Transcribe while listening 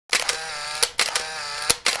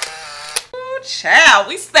child,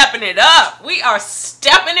 we stepping it up. We are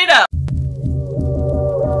stepping it up.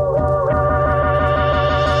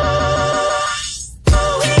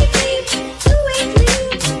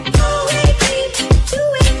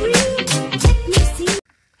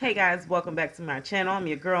 Hey guys, welcome back to my channel. I'm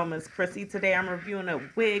your girl, Miss Chrissy. Today I'm reviewing a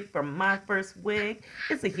wig from Myfirstwig.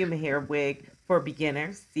 It's a human hair wig for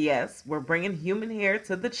beginners. Yes, we're bringing human hair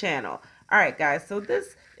to the channel. Alright guys, so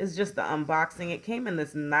this is just the unboxing. It came in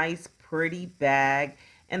this nice, pretty bag.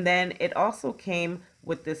 And then it also came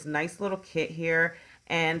with this nice little kit here.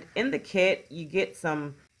 And in the kit, you get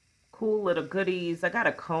some cool little goodies. I got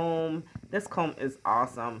a comb. This comb is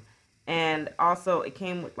awesome. And also it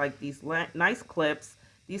came with like these nice clips.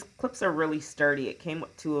 These clips are really sturdy. It came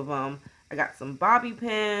with 2 of them. I got some bobby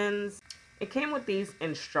pins. It came with these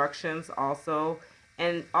instructions also.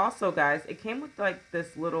 And also, guys, it came with like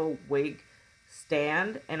this little wig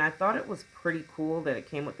stand. And I thought it was pretty cool that it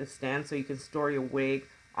came with this stand so you can store your wig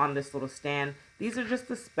on this little stand. These are just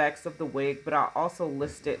the specs of the wig, but I'll also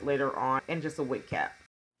list it later on in just a wig cap.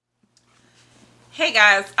 Hey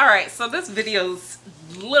guys, alright, so this video's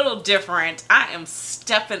a little different. I am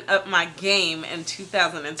stepping up my game in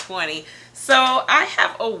 2020. So I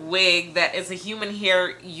have a wig that is a human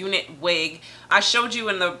hair unit wig. I showed you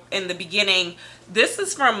in the beginning. This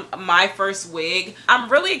is from Myfirstwig.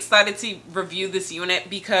 I'm really excited to review this unit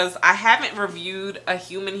because I haven't reviewed a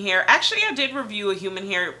human hair. Actually, I did review a human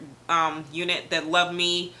hair unit that Love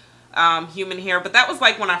Me human hair, but that was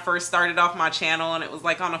like when I first started off my channel and it was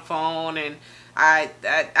like on a phone, and I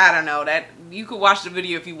don't know, that you could watch the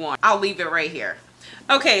video if you want. I'll leave it right here.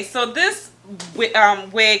 Okay, so this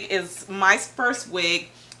wig is Myfirstwig,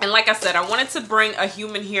 and like I said, I wanted to bring a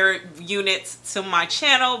human hair unit to my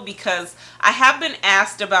channel because I have been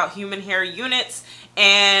asked about human hair units,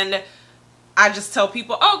 and I just tell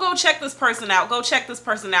people, oh, go check this person out, go check this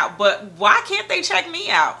person out, but why can't they check me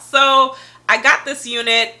out? So I got this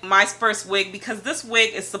unit, Myfirstwig, because this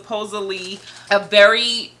wig is supposedly a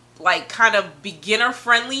very like kind of beginner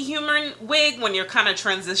friendly human wig when you're kind of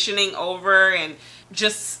transitioning over and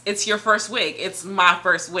just it's your first wig. It's my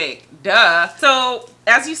first wig, duh. So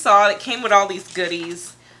as you saw, it came with all these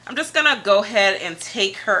goodies. I'm just gonna go ahead and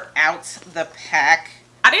take her out the pack.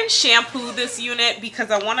 I didn't shampoo this unit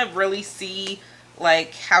because I want to really see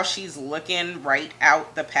like how she's looking right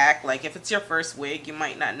out the pack. Like if it's your first wig, you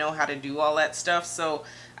might not know how to do all that stuff, so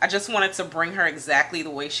I just wanted to bring her exactly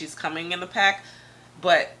the way she's coming in the pack.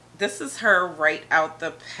 But this is her right out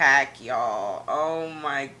the pack, y'all. Oh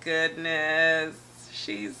my goodness.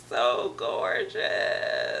 She's so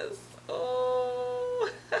gorgeous. Oh,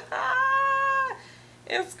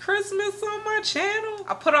 it's Christmas on my channel.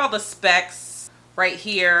 I'll put all the specs right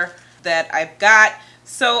here that I've got.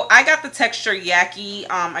 So I got the texture Yaki.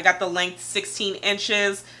 I got the length 16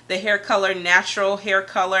 inches, the hair color natural hair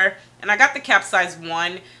color, and I got the cap size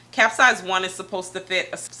 1. Cap size 1 is supposed to fit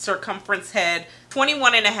a circumference head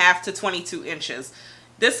 21.5 to 22 inches.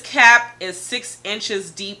 This cap is 6 inches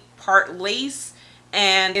deep part lace,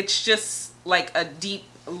 and it's just like a deep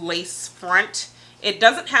lace front. It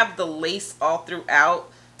doesn't have the lace all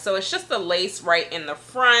throughout, so it's just the lace right in the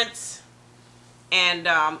front, and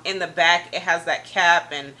in the back it has that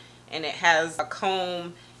cap, and it has a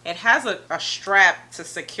comb. It has a strap to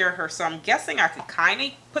secure her, so I'm guessing I could kind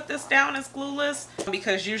of put this down as glueless,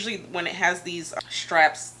 because usually when it has these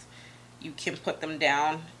straps, you can put them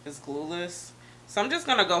down as glueless. So I'm just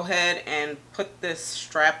gonna go ahead and put this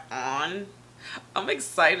strap on. I'm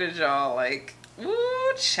excited, y'all. Like, woo,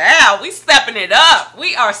 child, we stepping it up.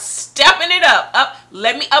 We are stepping it up.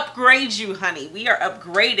 Let me upgrade you, honey. We are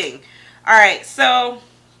upgrading. All right, so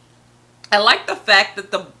I like the fact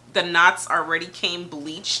that the knots already came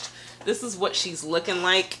bleached. This is what she's looking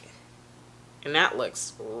like, and that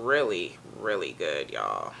looks really, really good,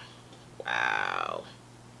 y'all. Wow.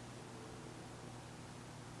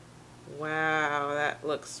 Wow, that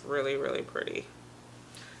looks really, really pretty.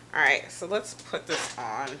 Alright, so let's put this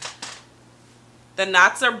on. The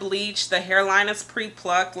knots are bleached. The hairline is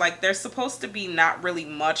pre-plucked. Like, there's supposed to be not really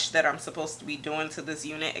much that I'm supposed to be doing to this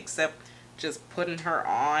unit except just putting her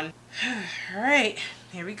on. Alright,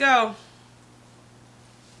 here we go.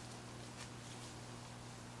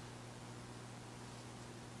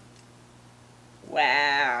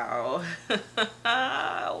 Wow.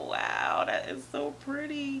 Wow, that is so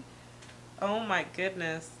pretty. Oh my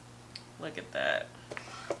goodness. Look at that.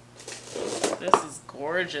 This is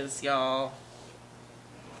gorgeous, y'all.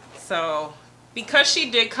 So, because she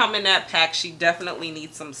did come in that pack, she definitely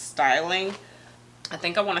needs some styling. I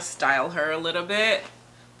think I want to style her a little bit,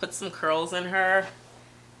 put some curls in her,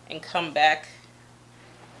 and come back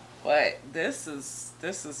But this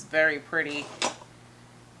is very pretty.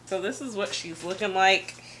 So this is what she's looking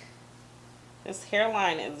like. This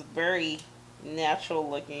hairline is very natural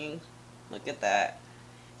looking. Look at that.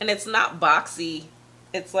 And it's not boxy.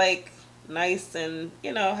 It's like nice, and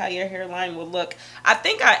you know how your hairline will look. I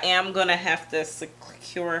think I am gonna have to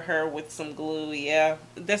secure her with some glue. Yeah,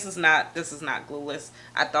 this is not glueless.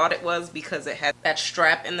 I thought it was because it had that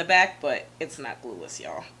strap in the back, but it's not glueless,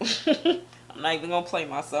 y'all. I'm not even gonna play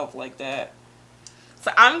myself like that.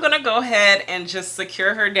 So I'm gonna go ahead and just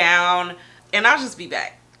secure her down, and I'll just be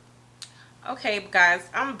back. Okay guys,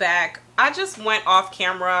 I'm back. I just went off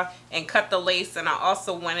camera and cut the lace, and I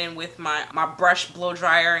also went in with my brush blow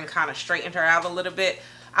dryer and kind of straightened her out a little bit.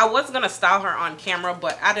 I was gonna style her on camera,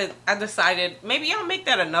 but I decided maybe I'll make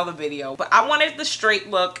that another video. But I wanted the straight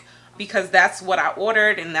look because that's what I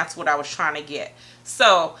ordered and that's what I was trying to get.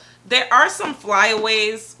 So there are some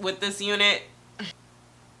flyaways with this unit.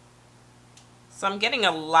 So I'm getting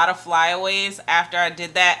a lot of flyaways after I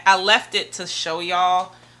did that. I left it to show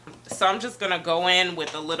y'all. So I'm just gonna go in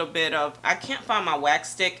with a little bit of, I can't find my wax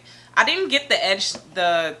stick. I didn't get the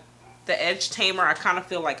edge tamer. I kind of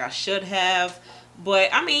feel like I should have, but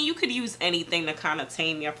I mean, you could use anything to kind of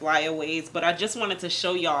tame your flyaways, but I just wanted to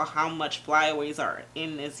show y'all how much flyaways are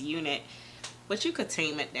in this unit. But you could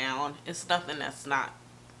tame it down. It's nothing it's not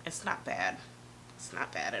bad. It's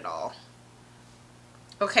not bad at all.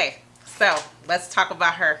 Okay, so let's talk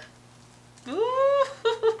about her. Ooh.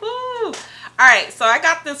 Alright, so I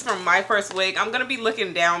got this from Myfirstwig. I'm going to be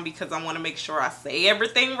looking down because I want to make sure I say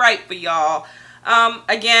everything right for y'all.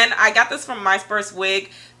 Again, I got this from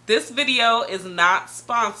Myfirstwig. This video is not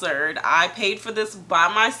sponsored. I paid for this by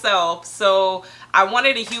myself. So I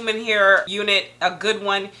wanted a human hair unit, a good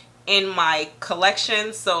one, in my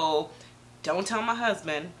collection. So don't tell my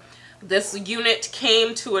husband. This unit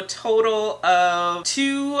came to a total of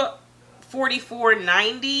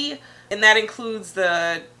 $244.90. And that includes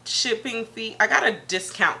the shipping fee. I got a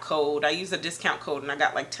discount code. I used a discount code and I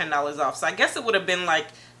got like $10 off. So I guess it would have been like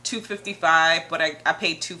 $255, but I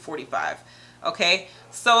paid $245. Okay.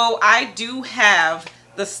 So I do have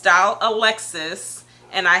the style Alexis,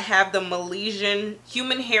 and I have the Malaysian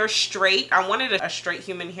human hair straight. I wanted a straight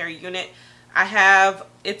human hair unit. I have,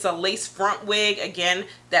 it's a lace front wig. Again,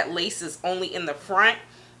 that lace is only in the front.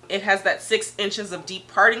 It has that 6 inches of deep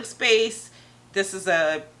parting space. This is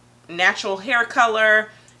a natural hair color,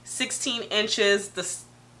 16 inches.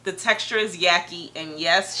 The texture is yaki, and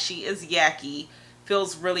yes, she is yaki.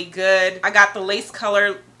 Feels really good. I got the lace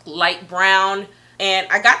color light brown, and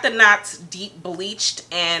I got the knots deep bleached,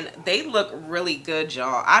 and they look really good,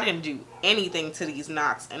 y'all. I didn't do anything to these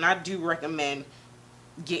knots, and I do recommend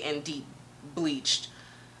getting deep bleached.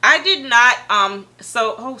 I did not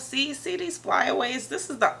see these flyaways. This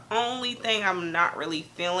is the only thing I'm not really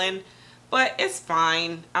feeling, but it's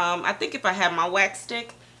fine. I think if I had my wax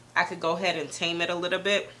stick, I could go ahead and tame it a little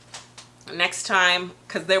bit next time,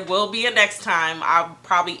 because there will be a next time. I'll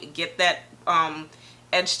probably get that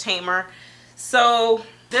edge tamer. So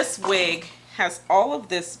this wig has all of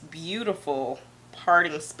this beautiful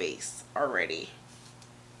parting space already.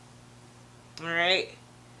 All right,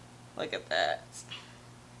 look at that.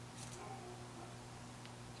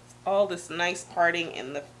 All this nice parting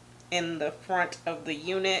in the front of the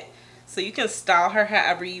unit. So you can style her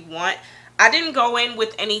however you want. I didn't go in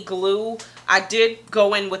with any glue. I did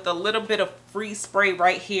go in with a little bit of freeze spray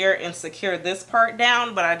right here and secure this part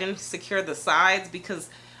down, but I didn't secure the sides because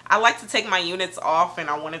I like to take my units off, and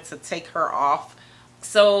I wanted to take her off.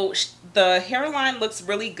 So the hairline looks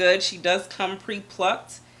really good. She does come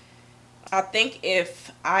pre-plucked. I think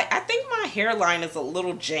my hairline is a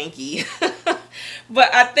little janky,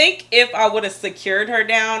 but I think if I would have secured her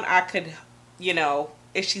down, I could, you know,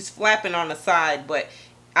 if she's flapping on the side, but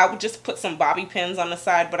I would just put some bobby pins on the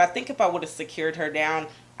side. But I think if I would have secured her down,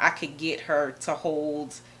 I could get her to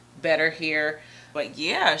hold better here. But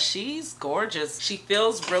yeah, she's gorgeous. She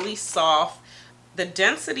feels really soft. The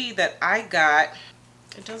density that I got,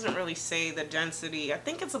 it doesn't really say the density. I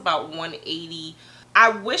think it's about 180. I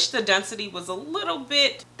wish the density was a little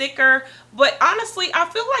bit thicker, but honestly, I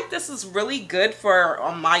feel like this is really good for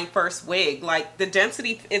my first wig. Like the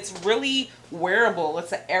density, it's really wearable.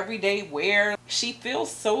 It's an everyday wear. She feels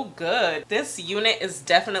so good. This unit is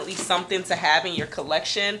definitely something to have in your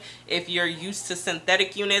collection. If you're used to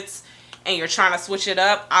synthetic units and you're trying to switch it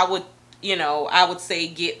up, I would say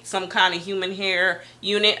get some kind of human hair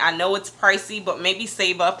unit. I know it's pricey, but maybe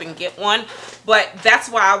save up and get one. But that's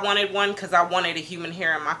why I wanted one, because I wanted a human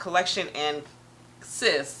hair in my collection. And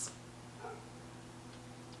sis,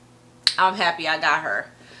 I'm happy I got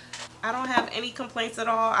her. I don't have any complaints at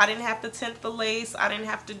all. I didn't have to tint the lace. I didn't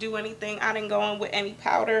have to do anything. I didn't go in with any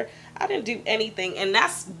powder. I didn't do anything. And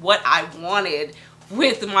that's what I wanted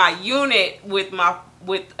with my unit, with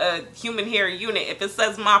a human hair unit. If it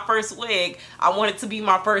says my first wig, I want it to be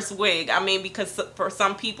my first wig. I mean, because for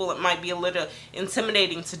some people it might be a little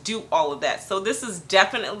intimidating to do all of that. So this is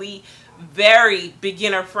definitely very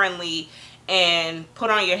beginner friendly, and put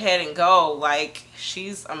on your head and go. Like,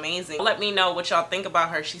 she's amazing. Let me know what y'all think about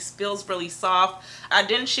her. She feels really soft. I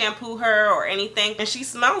didn't shampoo her or anything, and she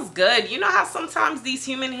smells good. You know how sometimes these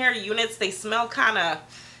human hair units, they smell kind of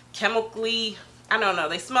chemically, I don't know,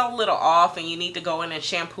 they smell a little off and you need to go in and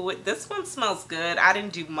shampoo it. This one smells good. I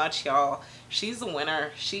didn't do much, y'all. She's a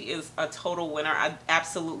winner. She is a total winner. I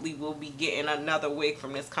absolutely will be getting another wig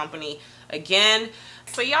from this company again.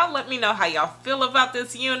 So y'all let me know how y'all feel about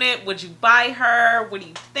this unit. Would you buy her? What do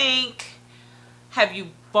you think? Have you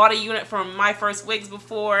bought a unit from Myfirstwigs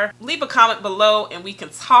before? Leave a comment below and we can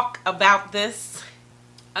talk about this.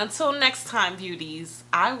 Until next time, beauties,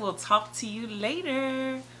 I will talk to you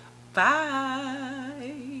later. Bye.